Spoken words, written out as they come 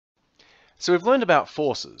So we've learned about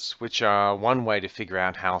forces, which are one way to figure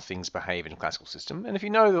out how things behave in a classical system. And if you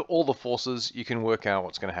know all the forces, you can work out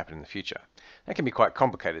what's going to happen in the future. That can be quite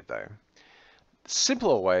complicated though.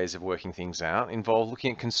 Simpler ways of working things out involve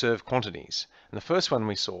looking at conserved quantities. And the first one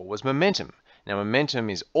we saw was momentum. Now momentum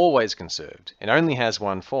is always conserved. It only has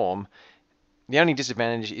one form. The only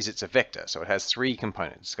disadvantage is it's a vector, so it has three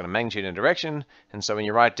components. It's got a magnitude and a direction, and so when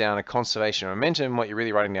you write down a conservation of momentum, what you're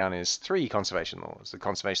really writing down is three conservation laws. The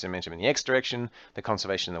conservation of momentum in the x direction, the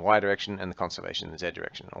conservation in the y direction, and the conservation in the z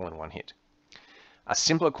direction, all in one hit. A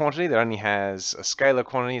simpler quantity that only has a scalar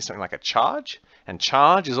quantity is something like a charge, and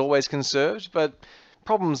charge is always conserved, but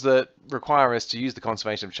problems that require us to use the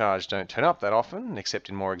conservation of charge don't turn up that often, except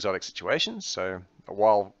in more exotic situations, so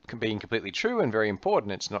while being completely true and very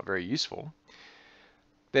important, it's not very useful.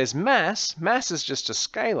 There's mass. Mass is just a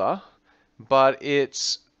scalar, but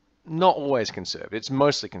it's not always conserved. It's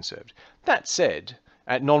mostly conserved. That said,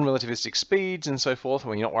 at non-relativistic speeds and so forth,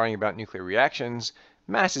 when you're not worrying about nuclear reactions,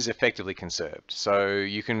 mass is effectively conserved. So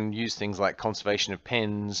you can use things like conservation of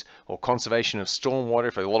pens or conservation of storm water.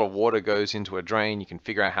 If a lot of water goes into a drain, you can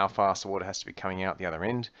figure out how fast the water has to be coming out the other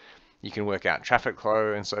end. You can work out traffic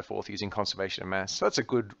flow and so forth using conservation of mass. So that's a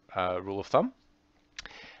good rule of thumb.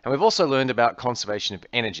 And we've also learned about conservation of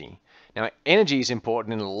energy. Now, energy is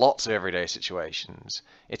important in lots of everyday situations.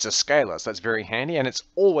 It's a scalar, so that's very handy, and it's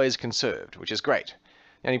always conserved, which is great.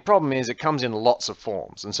 The only problem is it comes in lots of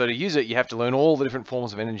forms, and so to use it, you have to learn all the different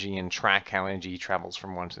forms of energy and track how energy travels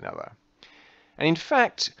from one to another. And in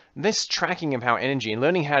fact, this tracking of how energy and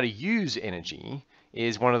learning how to use energy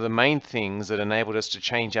is one of the main things that enabled us to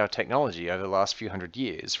change our technology over the last few hundred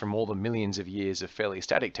years from all the millions of years of fairly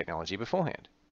static technology beforehand.